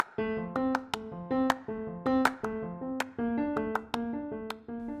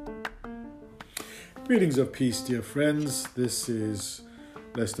Greetings of peace, dear friends. This is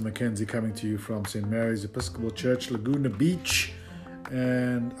Lester McKenzie coming to you from St. Mary's Episcopal Church, Laguna Beach.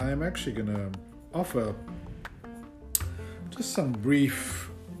 And I'm actually going to offer just some brief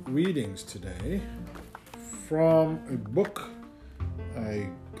readings today from a book I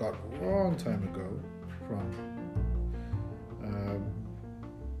got a long time ago from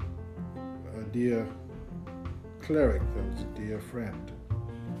a dear cleric that was a dear friend.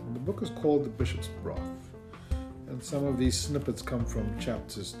 And the book is called The Bishop's Broth. And some of these snippets come from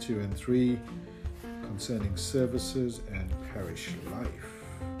chapters 2 and 3 concerning services and parish life.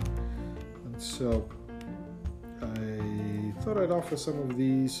 And so I thought I'd offer some of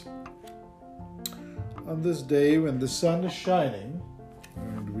these on this day when the sun is shining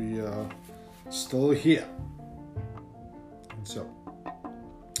and we are still here. And so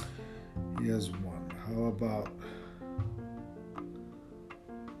here's one. How about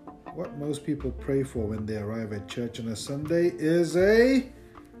what most people pray for when they arrive at church on a Sunday is a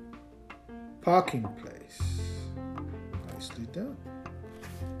parking place. Nicely done.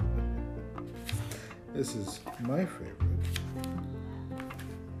 This is my favorite.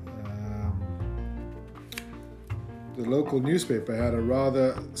 The local newspaper had a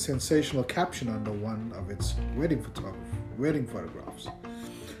rather sensational caption under one of its wedding photographs.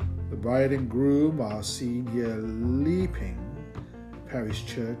 The bride and groom are seen here leaping parish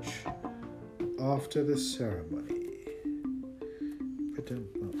church after the ceremony.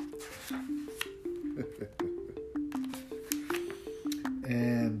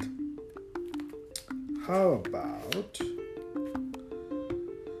 And how about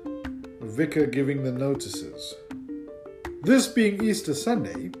the vicar giving the notices? This being Easter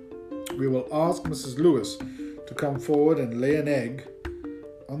Sunday, we will ask Mrs. Lewis to come forward and lay an egg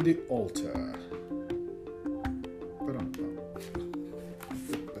on the altar.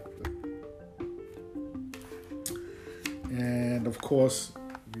 And of course,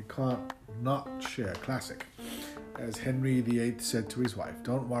 we can't not share a classic. As Henry VIII said to his wife,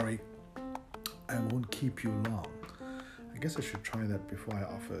 "Don't worry, I won't keep you long." I guess I should try that before I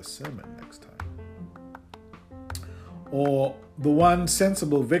offer a sermon next time. Or the one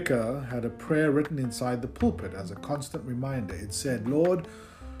sensible vicar had a prayer written inside the pulpit as a constant reminder. It said, "Lord,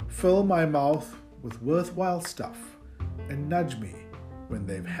 fill my mouth with worthwhile stuff and nudge me when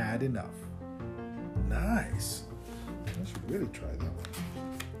they've had enough." Nice. I should really try that one.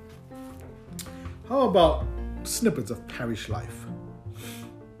 How about snippets of parish life?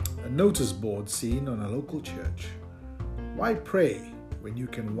 A notice board seen on a local church. Why pray when you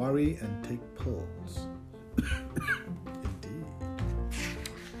can worry and take pills? Indeed.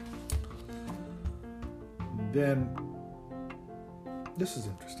 Then, this is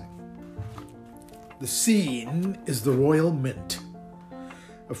interesting. The scene is the Royal Mint.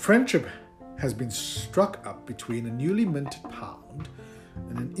 A friendship has been struck up between a newly minted pound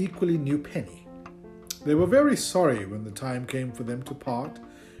and an equally new penny. They were very sorry when the time came for them to part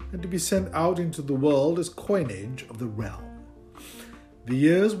and to be sent out into the world as coinage of the realm. The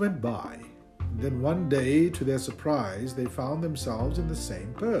years went by, and then one day, to their surprise, they found themselves in the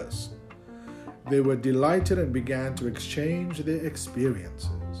same purse. They were delighted and began to exchange their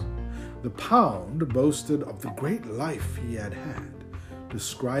experiences. The pound boasted of the great life he had had,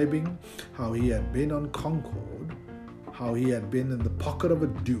 describing how he had been on Concord, how he had been in the pocket of a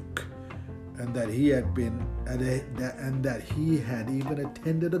duke, and that he had even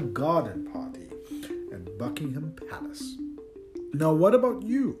attended a garden party at Buckingham Palace. "Now what about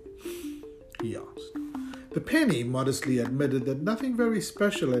you?" he asked. The penny modestly admitted that nothing very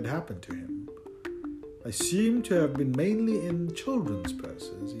special had happened to him. "I seem to have been mainly in children's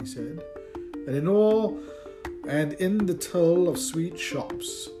purses," he said, and in the till of sweet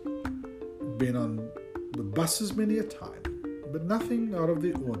shops. Been on the buses many a time, but nothing out of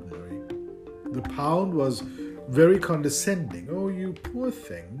the ordinary. The pound was very condescending. "Oh, you poor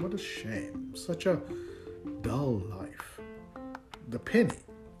thing, what a shame. Such a dull life." The penny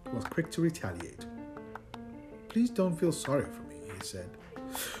was quick to retaliate. "Please don't feel sorry for me," he said,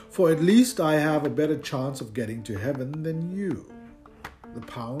 "for at least I have a better chance of getting to heaven than you." The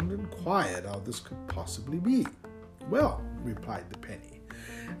pound inquired how this could possibly be. "Well," replied the penny,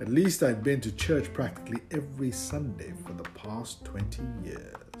 "at least I've been to church practically every Sunday for the past 20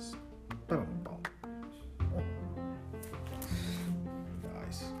 years.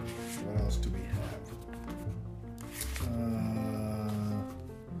 Nice. What else do we have?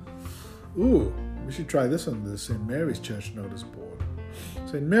 We should try this on the St. Mary's Church notice board.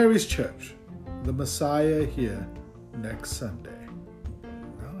 St. Mary's Church, the Messiah here next Sunday.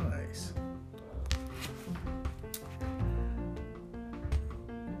 Nice.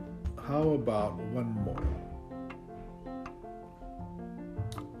 How about one more?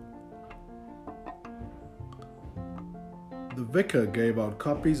 The vicar gave out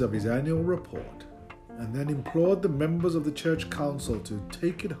copies of his annual report and then implored the members of the church council to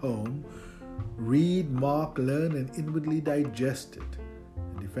take it home, read, mark, learn, and inwardly digest it.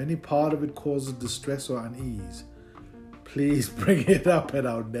 And if any part of it causes distress or unease, please bring it up at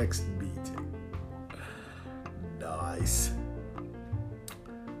our next meeting. Nice.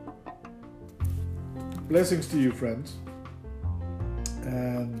 Blessings to you, friends.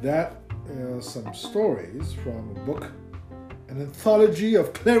 And that is some stories from a book, an anthology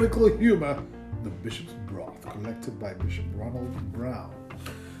of clerical humor, The Bishop's Broth, collected by Bishop Ronald Brown.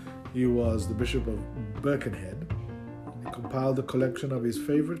 He was the Bishop of Birkenhead, and he compiled a collection of his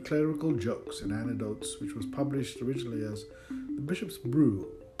favorite clerical jokes and anecdotes, which was published originally as The Bishop's Brew.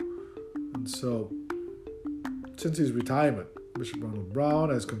 And so, since his retirement, Bishop Ronald Brown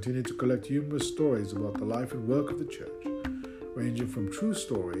has continued to collect humorous stories about the life and work of the church, ranging from true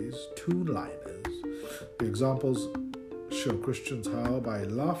stories to liners. The examples show Christians how, by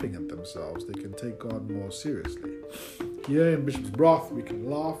laughing at themselves, they can take God more seriously. Here in Bishop's Broth, we can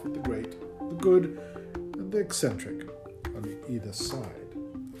laugh at the great, the good, and the eccentric on either side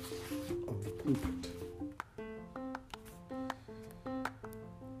of the pulpit.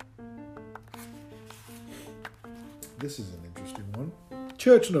 This is an interesting one.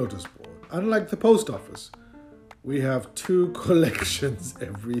 Church notice board. Unlike the post office, we have 2 collections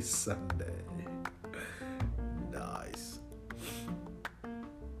every Sunday. Nice.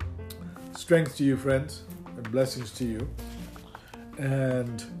 Strength to you, friends, and blessings to you.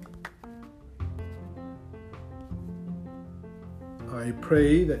 And I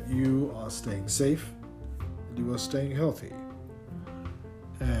pray that you are staying safe, that you are staying healthy.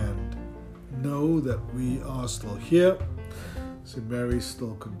 And know that we are still here. St. Mary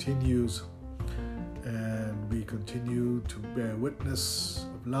still continues, and we continue to bear witness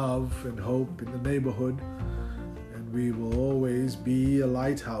of love and hope in the neighborhood, and we will always be a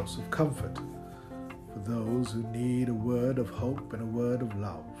lighthouse of comfort for those who need a word of hope and a word of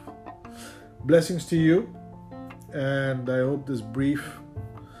love. Blessings to you, and I hope this brief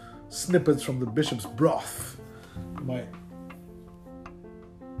snippets from the Bishop's Broth might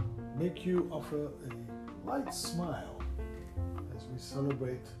make you offer a light smile as we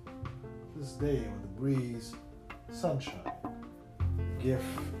celebrate this day with the breeze, sunshine, the gift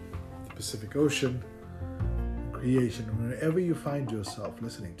of the Pacific Ocean, creation. And wherever you find yourself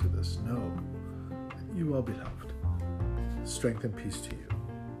listening to this, know that you are beloved. Strength and peace to you.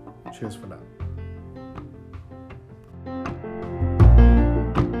 Cheers for now.